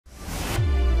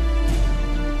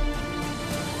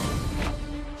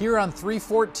Here on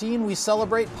 314, we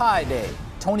celebrate Pie Day.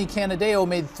 Tony Canadeo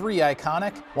made 3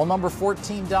 iconic, while number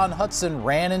 14 Don Hutson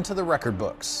ran into the record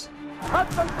books.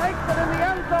 Hutson takes it in the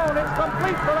end zone. It's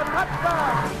complete for a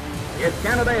touchdown. It's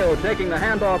Canadeo taking the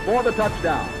handoff for the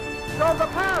touchdown. So the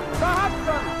pass to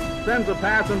Hutson. Sends a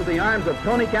pass into the arms of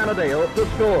Tony Canadeo to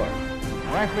score.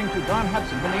 Rifling to Don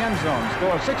Hutson from the end zone.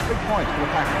 Scores 6 big points for the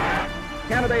Packers.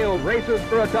 Canadeo races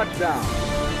for a touchdown.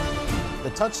 The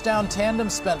touchdown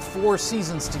tandem spent 4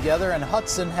 seasons together, and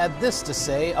Hutson had this to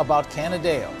say about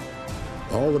Canadeo.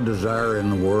 All the desire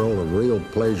in the world, a real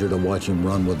pleasure to watch him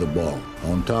run with the ball.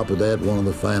 On top of that, one of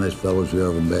the finest fellows you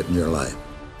ever met in your life.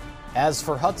 As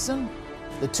for Hutson,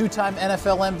 the 2-time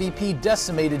NFL MVP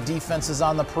decimated defenses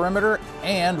on the perimeter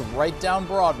and right down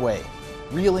Broadway,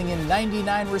 reeling in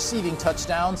 99 receiving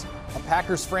touchdowns, a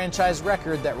Packers franchise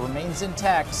record that remains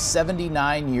intact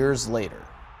 79 years later.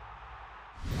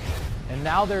 And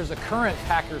now there's a current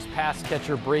Packers pass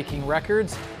catcher breaking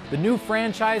records. The new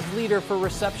franchise leader for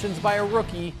receptions by a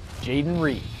rookie, Jayden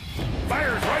Reed.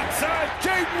 Fires right side.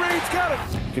 Jayden Reed's got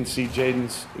it. You can see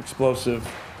Jayden's explosive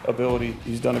ability.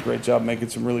 He's done a great job making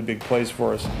some really big plays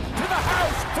for us. To the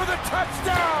house for the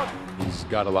touchdown. He's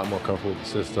got a lot more comfortable with the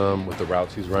system, with the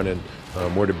routes he's running,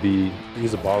 where to be.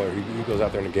 He's a baller. He goes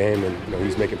out there in the game and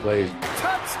he's making plays.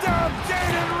 Touchdown,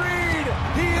 Jayden Reed.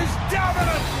 He is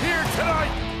dominant here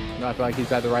tonight. I feel like he's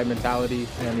got the right mentality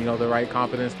and, the right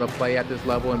confidence to play at this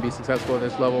level and be successful at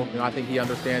this level. I think he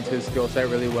understands his skill set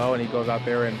really well, and he goes out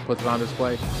there and puts it on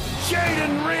display.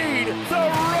 Jayden Reed,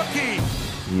 the rookie.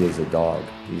 He is a dog.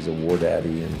 He's a war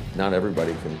daddy, and not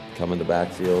everybody can come in the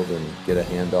backfield and get a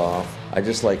handoff. I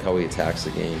just like how he attacks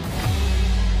the game.